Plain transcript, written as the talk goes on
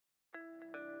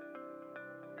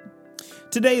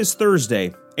Today is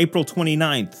Thursday, April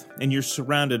 29th, and you're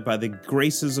surrounded by the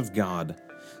graces of God.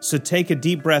 So take a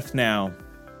deep breath now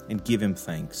and give Him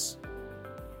thanks.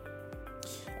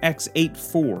 Acts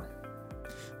 8:4.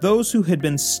 Those who had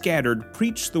been scattered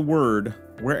preached the word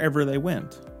wherever they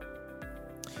went.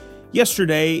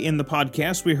 Yesterday in the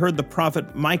podcast, we heard the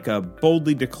prophet Micah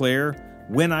boldly declare,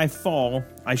 "When I fall,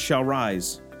 I shall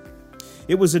rise."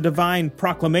 It was a divine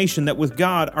proclamation that with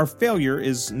God, our failure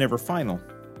is never final.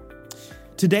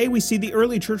 Today, we see the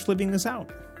early church living this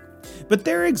out. But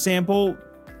their example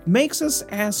makes us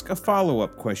ask a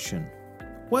follow-up question.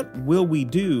 What will we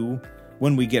do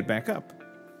when we get back up?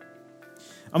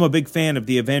 I'm a big fan of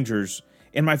the Avengers,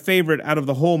 and my favorite out of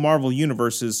the whole Marvel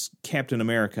universe is Captain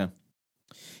America.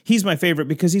 He's my favorite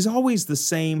because he's always the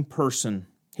same person.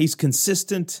 He's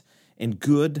consistent and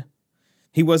good.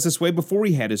 He was this way before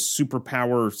he had his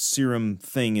superpower serum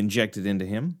thing injected into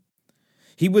him.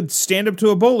 He would stand up to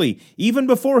a bully. Even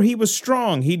before he was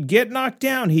strong, he'd get knocked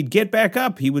down. He'd get back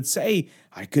up. He would say,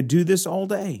 "I could do this all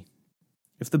day."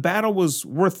 If the battle was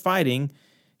worth fighting,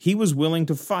 he was willing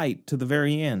to fight to the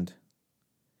very end.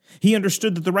 He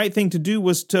understood that the right thing to do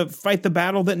was to fight the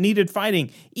battle that needed fighting,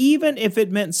 even if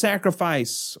it meant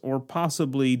sacrifice or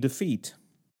possibly defeat.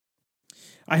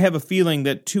 I have a feeling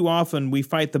that too often we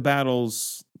fight the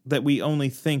battles that we only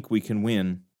think we can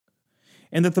win,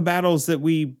 and that the battles that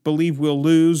we believe we'll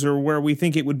lose or where we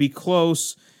think it would be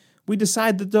close, we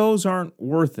decide that those aren't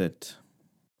worth it.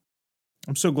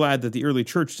 I'm so glad that the early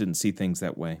church didn't see things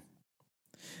that way.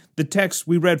 The text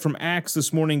we read from Acts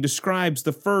this morning describes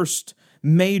the first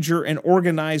major and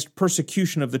organized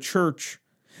persecution of the church.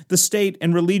 The state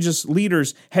and religious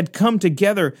leaders had come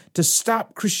together to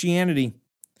stop Christianity.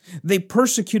 They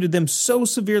persecuted them so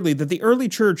severely that the early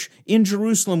church in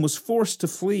Jerusalem was forced to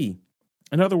flee.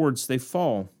 In other words, they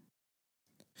fall.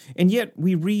 And yet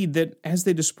we read that as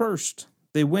they dispersed,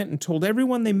 they went and told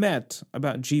everyone they met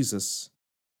about Jesus.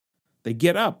 They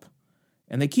get up,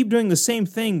 and they keep doing the same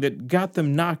thing that got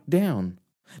them knocked down,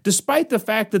 despite the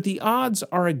fact that the odds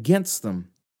are against them.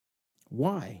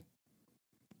 Why?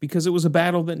 Because it was a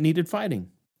battle that needed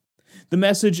fighting. The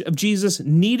message of Jesus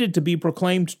needed to be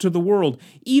proclaimed to the world,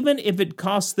 even if it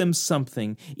cost them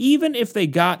something, even if they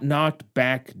got knocked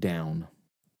back down.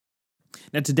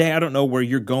 Now today, I don't know where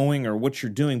you're going or what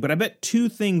you're doing, but I bet two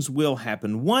things will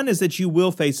happen. One is that you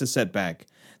will face a setback.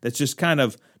 That's just kind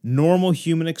of normal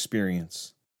human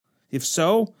experience. If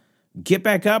so, get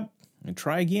back up and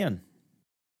try again.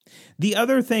 The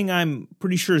other thing I'm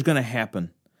pretty sure is going to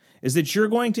happen is that you're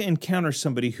going to encounter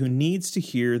somebody who needs to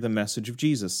hear the message of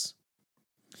Jesus.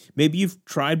 Maybe you've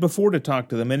tried before to talk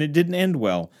to them and it didn't end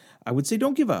well. I would say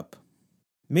don't give up.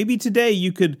 Maybe today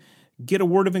you could get a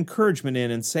word of encouragement in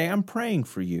and say, "I'm praying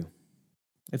for you."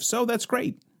 If so, that's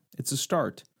great. It's a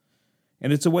start.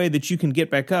 And it's a way that you can get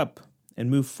back up and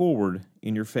move forward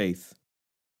in your faith.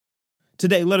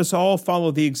 Today, let us all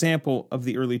follow the example of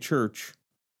the early church,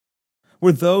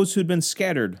 where those who'd been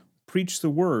scattered preached the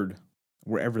word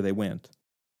wherever they went.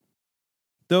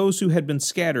 Those who had been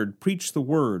scattered preached the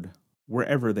word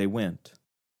wherever they went.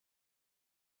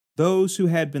 Those who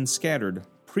had been scattered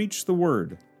preached the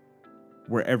word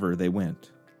wherever they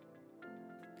went.